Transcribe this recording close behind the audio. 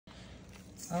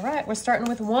All right, we're starting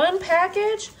with 1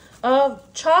 package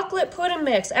of chocolate pudding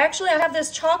mix. Actually, I have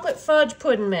this chocolate fudge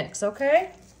pudding mix,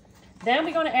 okay? Then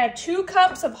we're gonna add 2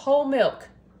 cups of whole milk.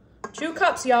 2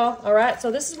 cups, y'all, all right?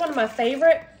 So this is one of my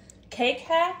favorite cake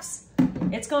hacks.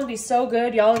 It's gonna be so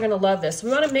good. Y'all are gonna love this. We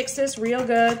wanna mix this real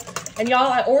good. And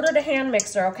y'all, I ordered a hand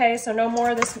mixer, okay? So no more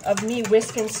of this of me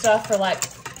whisking stuff for like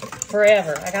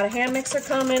forever. I got a hand mixer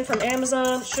coming from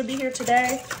Amazon. Should be here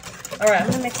today. All right, I'm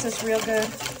gonna mix this real good.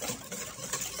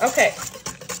 Okay,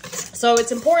 so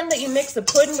it's important that you mix the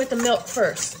pudding with the milk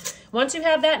first. Once you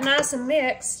have that nice and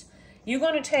mixed, you're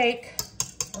gonna take,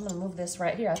 I'm gonna move this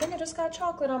right here. I think I just got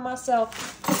chocolate on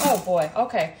myself. Oh boy,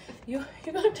 okay. You're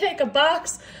gonna take a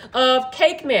box of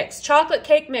cake mix, chocolate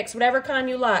cake mix, whatever kind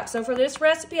you like. So for this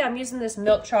recipe, I'm using this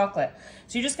milk chocolate.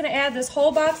 So you're just gonna add this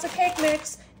whole box of cake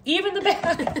mix, even the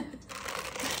bag.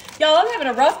 Y'all, I'm having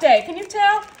a rough day. Can you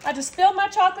tell? I just spilled my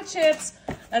chocolate chips.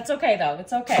 That's okay though,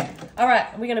 it's okay. All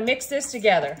right, we're gonna mix this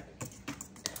together.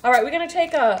 All right, we're gonna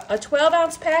take a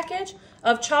 12-ounce package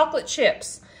of chocolate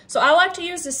chips. So I like to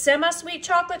use the semi-sweet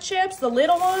chocolate chips, the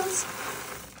little ones.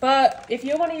 But if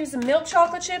you want to use the milk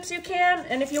chocolate chips, you can.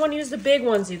 And if you want to use the big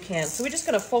ones, you can. So we're just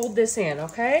going to fold this in,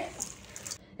 okay?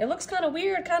 It looks kind of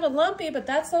weird, kind of lumpy, but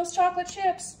that's those chocolate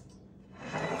chips.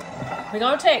 We're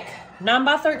going to take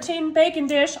 9x13 baking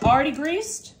dish, already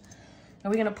greased.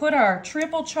 And we're going to put our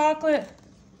triple chocolate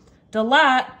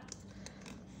delight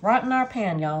right in our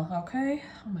pan, y'all, okay?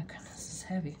 Oh my goodness, this is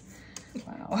heavy.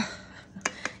 Wow.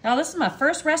 Now, this is my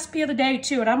first recipe of the day,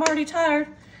 too, and I'm already tired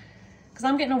because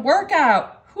I'm getting a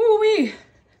workout. Whoo-wee.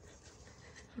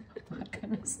 Oh my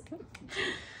goodness.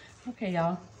 Okay,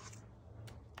 y'all.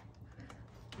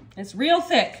 It's real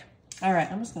thick. All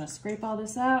right, I'm just gonna scrape all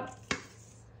this out.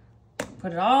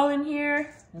 Put it all in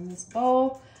here, in this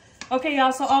bowl. Okay,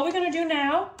 y'all, so all we're gonna do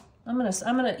now, I'm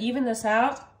gonna even this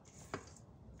out.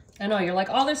 I know, you're like,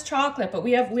 all this chocolate, but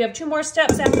we have 2 more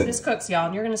steps after this cooks, y'all,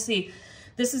 and you're gonna see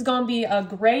this is gonna be a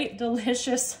great,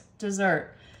 delicious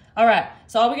dessert. All right,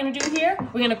 so all we're gonna do here,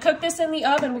 we're gonna cook this in the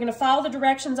oven. We're gonna follow the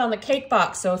directions on the cake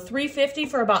box. So 350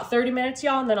 for about 30 minutes,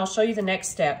 y'all, and then I'll show you the next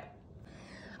step.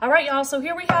 All right, y'all, so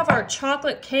here we have our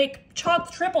chocolate cake,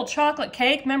 triple chocolate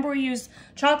cake. Remember, we used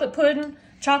chocolate pudding,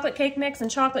 chocolate cake mix,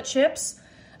 and chocolate chips.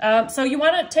 So you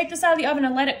wanna take this out of the oven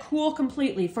and let it cool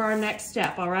completely for our next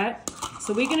step, all right?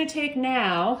 So we're gonna take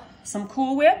now some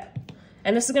Cool Whip,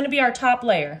 and this is gonna be our top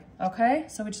layer, okay?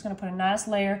 So we're just gonna put a nice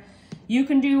layer. You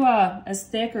can do as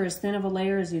thick or as thin of a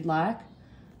layer as you'd like.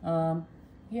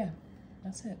 Yeah,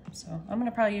 that's it. So I'm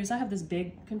gonna probably use, I have this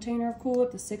big container of Cool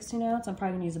Whip, the 16 ounce. I'm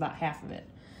probably gonna use about half of it.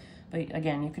 But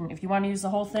again, you can, if you wanna use the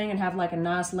whole thing and have like a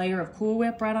nice layer of Cool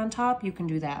Whip right on top, you can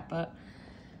do that. But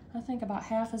I think about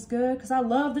half is good because I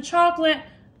love the chocolate.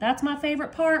 That's my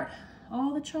favorite part,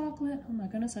 all the chocolate. Oh my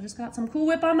goodness, I just got some Cool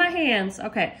Whip on my hands.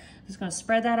 Okay, just gonna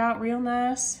spread that out real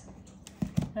nice.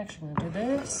 I'm actually gonna do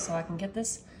this so I can get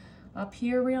this up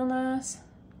here real nice.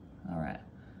 All right,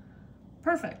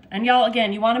 perfect. And y'all,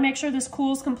 again, you wanna make sure this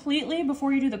cools completely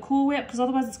before you do the Cool Whip because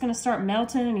otherwise it's gonna start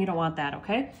melting and you don't want that,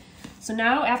 okay? So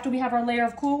now, after we have our layer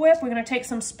of Cool Whip, we're gonna take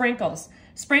some sprinkles.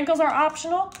 Sprinkles are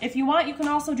optional. If you want, you can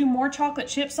also do more chocolate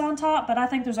chips on top, but I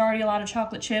think there's already a lot of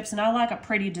chocolate chips and I like a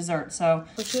pretty dessert, so.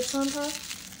 Put chips on top?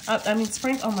 I mean,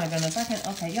 sprinkle, oh my goodness, I can't,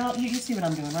 okay, y'all, you see what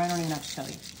I'm doing, right? I don't even have to tell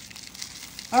you.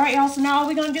 All right, y'all, so now all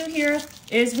we're gonna do here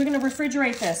is we're gonna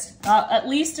refrigerate this at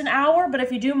least an hour, but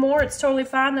if you do more, it's totally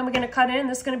fine. Then we're gonna cut in.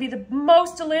 This is gonna be the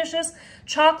most delicious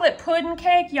chocolate pudding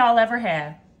cake y'all ever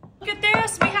had. Look at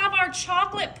this, we have our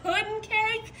chocolate pudding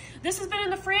cake. This has been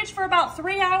in the fridge for about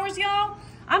 3 hours, y'all.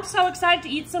 I'm so excited to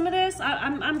eat some of this.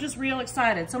 I'm just real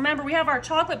excited. So remember, we have our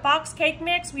chocolate box cake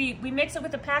mix. We mix it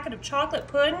with a packet of chocolate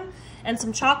pudding and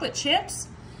some chocolate chips.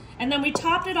 And then we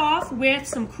topped it off with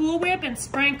some Cool Whip and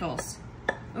sprinkles.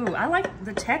 Ooh, I like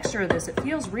the texture of this. It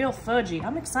feels real fudgy.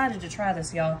 I'm excited to try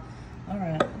this, y'all. All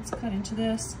right, let's cut into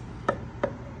this.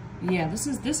 Yeah, this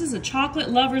is a chocolate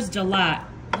lover's delight.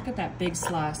 Look at that big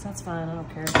slice. That's fine, I don't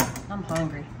care. I'm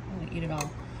hungry. I'm gonna eat it all.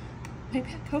 Maybe,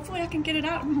 hopefully I can get it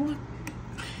out.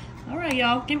 All right,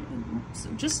 y'all,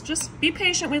 just be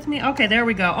patient with me. Okay, there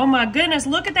we go. Oh my goodness,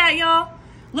 look at that, y'all.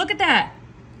 Look at that.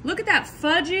 Look at that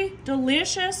fudgy,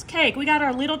 delicious cake. We got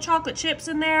our little chocolate chips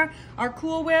in there, our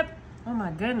Cool Whip. Oh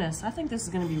my goodness, I think this is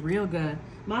gonna be real good.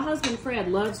 My husband Fred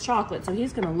loves chocolate, so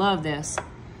he's gonna love this.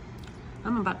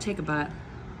 I'm about to take a bite.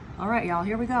 All right, y'all,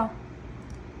 here we go.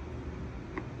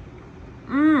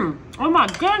 Oh my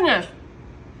goodness.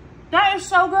 That is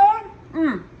so good.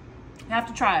 You have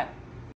to try it.